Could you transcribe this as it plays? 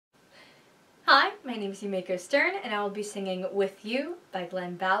my name is Yumeko Stern, and I will be singing With You by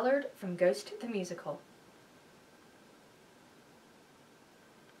Glen Ballard from Ghost the Musical.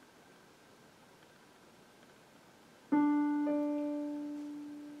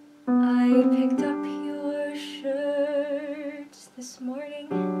 I picked up your shirts this morning.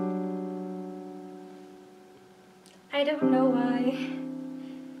 I don't know why.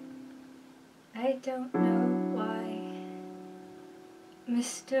 I don't know why.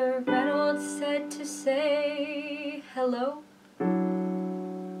 Mr. Reynolds said to say hello.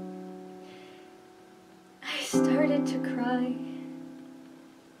 I started to cry.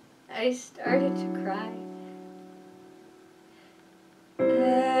 I started to cry.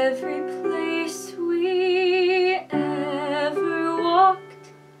 Every place we ever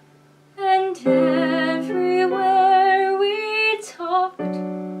walked, and everywhere we talked,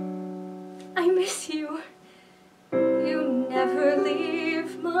 I miss you. You never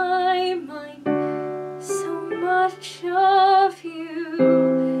leave my mind. So much of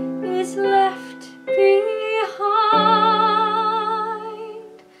you is left behind.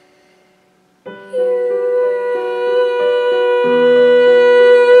 You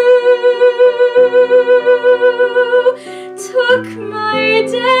took my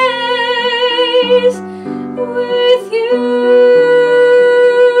days with you.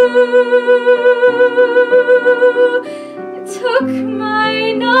 Took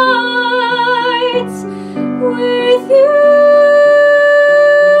my nights with you.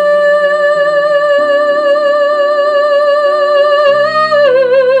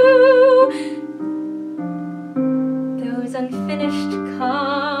 Those unfinished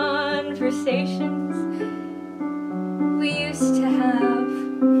conversations we used to have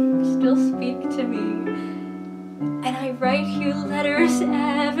still speak to me, and I write you letters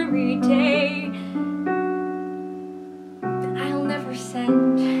every day that I'll never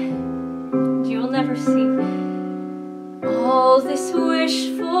send, you'll never see. All this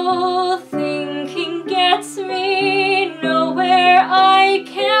wishful thinking gets me nowhere, I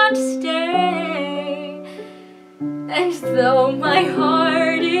can't stay. And though my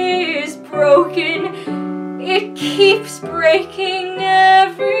heart is broken, it keeps breaking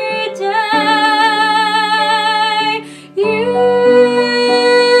every day. You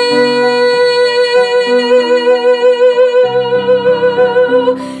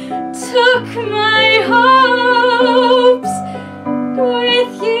took my hopes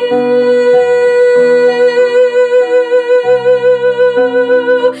with you.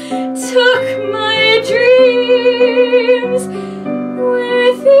 Took my dreams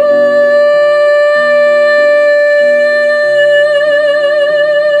with you.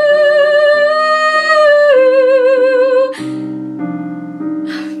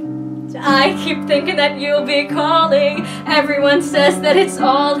 I keep thinking that you'll be calling. Everyone says that it's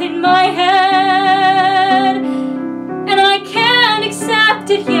all in my head, and I can't accept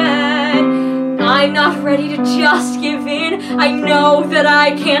it yet. I'm not ready to just give in. I know that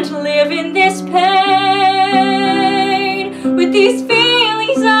I can't live in this pain, with these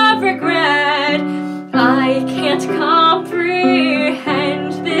feelings of regret. I can't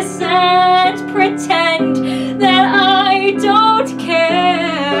comprehend this and pretend that I don't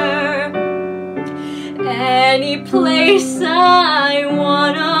care. Any place I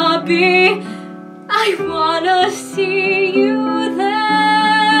wanna be, I wanna see you there.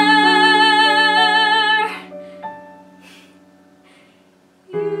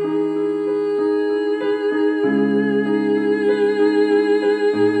 You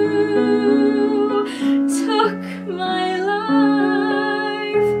took my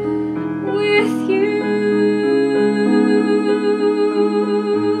life with you.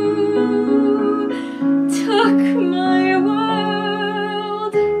 Took my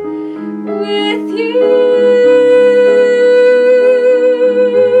world with you.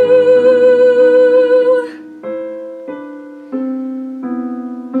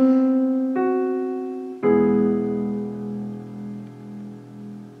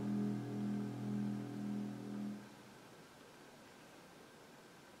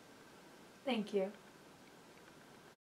 Thank you.